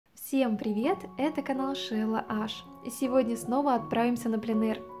Всем привет! Это канал Шелла Аш. Сегодня снова отправимся на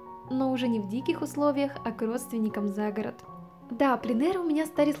пленэр, но уже не в диких условиях, а к родственникам за город. Да, пленэры у меня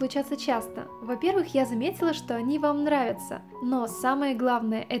стали случаться часто. Во-первых, я заметила, что они вам нравятся, но самое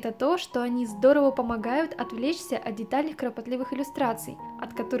главное это то, что они здорово помогают отвлечься от детальных кропотливых иллюстраций,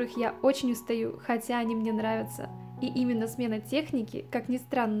 от которых я очень устаю, хотя они мне нравятся. И именно смена техники, как ни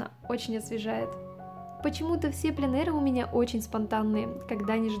странно, очень освежает. Почему-то все пленэры у меня очень спонтанные,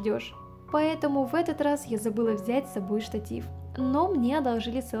 когда не ждешь. Поэтому в этот раз я забыла взять с собой штатив. Но мне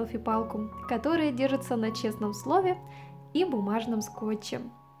одолжили селфи-палку, которая держится на честном слове и бумажном скотче.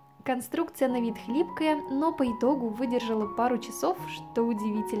 Конструкция на вид хлипкая, но по итогу выдержала пару часов, что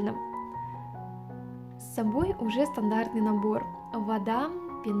удивительно. С собой уже стандартный набор: вода,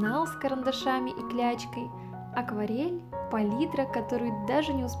 пенал с карандашами и клячкой, акварель, палитра, которую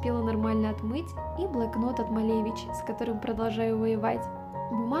даже не успела нормально отмыть, и блокнот от Малевич, с которым продолжаю воевать.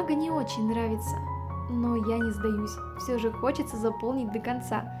 Бумага не очень нравится, но я не сдаюсь, все же хочется заполнить до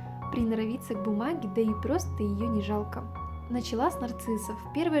конца, приноровиться к бумаге, да и просто ее не жалко. Начала с нарциссов,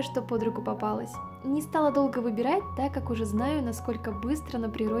 первое, что под руку попалось. Не стала долго выбирать, так как уже знаю, насколько быстро на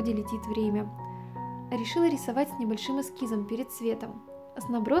природе летит время. Решила рисовать с небольшим эскизом перед цветом. С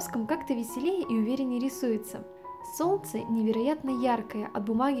наброском как-то веселее и увереннее рисуется. Солнце невероятно яркое, от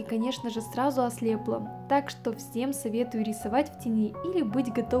бумаги, конечно же, сразу ослепло, так что всем советую рисовать в тени или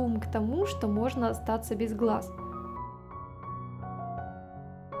быть готовым к тому, что можно остаться без глаз.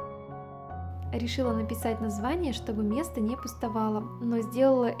 Решила написать название, чтобы место не пустовало, но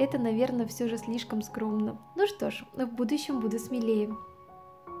сделала это, наверное, все же слишком скромно. Ну что ж, в будущем буду смелее.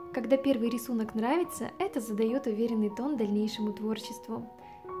 Когда первый рисунок нравится, это задает уверенный тон дальнейшему творчеству.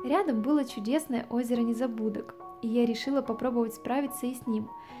 Рядом было чудесное озеро Незабудок, и я решила попробовать справиться и с ним.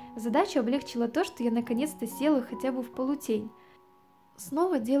 Задачу облегчило то, что я наконец-то села хотя бы в полутень.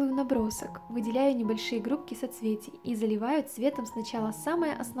 Снова делаю набросок, выделяю небольшие группки соцветий и заливаю цветом сначала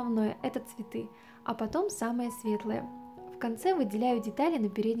самое основное – это цветы, а потом самое светлое. В конце выделяю детали на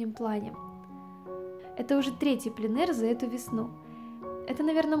переднем плане. Это уже третий пленэр за эту весну. Это,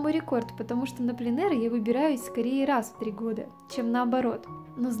 наверное, мой рекорд, потому что на пленэры я выбираюсь скорее раз в 3 года, чем наоборот.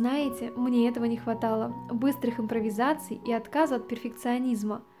 Но знаете, мне этого не хватало, быстрых импровизаций и отказа от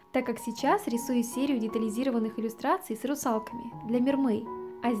перфекционизма, так как сейчас рисую серию детализированных иллюстраций с русалками для мермей,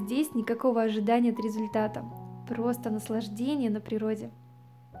 а здесь никакого ожидания от результата, просто наслаждение на природе.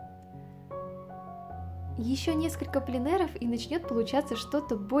 Еще несколько пленэров и начнет получаться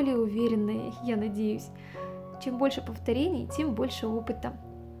что-то более уверенное, я надеюсь. Чем больше повторений, тем больше опыта.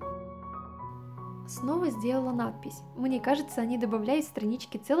 Снова сделала надпись. Мне кажется, они добавляют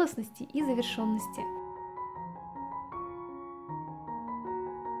странички целостности и завершенности.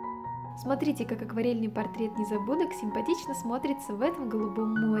 Смотрите, как акварельный портрет Незабудок симпатично смотрится в этом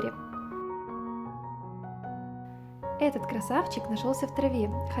голубом море. Этот красавчик нашелся в траве.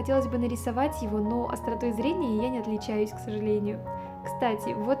 Хотелось бы нарисовать его, но остротой зрения я не отличаюсь, к сожалению.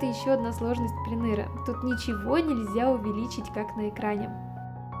 Кстати, вот и еще одна сложность пленэра. Тут ничего нельзя увеличить, как на экране.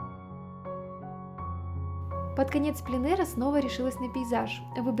 Под конец пленэра снова решилась на пейзаж.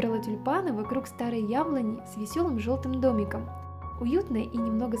 Выбрала тюльпаны вокруг старой яблони с веселым желтым домиком. Уютная и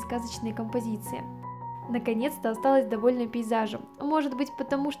немного сказочная композиция. Наконец-то осталась довольна пейзажем. Может быть,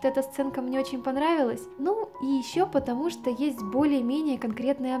 потому что эта сценка мне очень понравилась? Ну и еще потому, что есть более-менее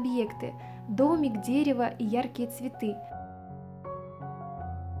конкретные объекты. Домик, дерево и яркие цветы.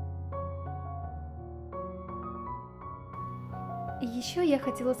 И еще я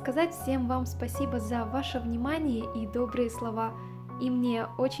хотела сказать всем вам спасибо за ваше внимание и добрые слова. И мне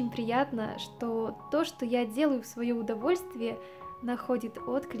очень приятно, что то, что я делаю в свое удовольствие, находит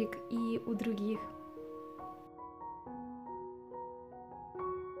отклик и у других.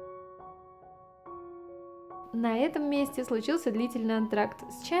 На этом месте случился длительный антракт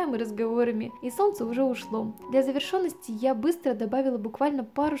с чаем и разговорами, и солнце уже ушло. Для завершенности я быстро добавила буквально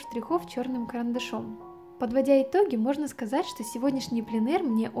пару штрихов черным карандашом. Подводя итоги, можно сказать, что сегодняшний пленэр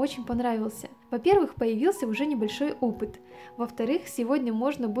мне очень понравился. Во-первых, появился уже небольшой опыт. Во-вторых, сегодня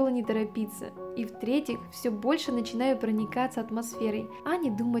можно было не торопиться. И в-третьих, все больше начинаю проникаться атмосферой, а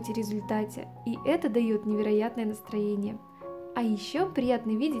не думать о результате. И это дает невероятное настроение. А еще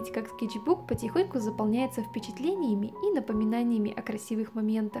приятно видеть, как скетчбук потихоньку заполняется впечатлениями и напоминаниями о красивых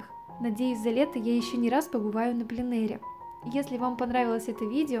моментах. Надеюсь, за лето я еще не раз побываю на пленэре. Если вам понравилось это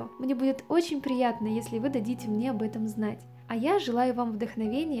видео, мне будет очень приятно, если вы дадите мне об этом знать. А я желаю вам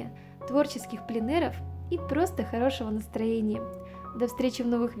вдохновения, творческих пленэров и просто хорошего настроения. До встречи в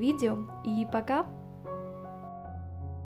новых видео и пока!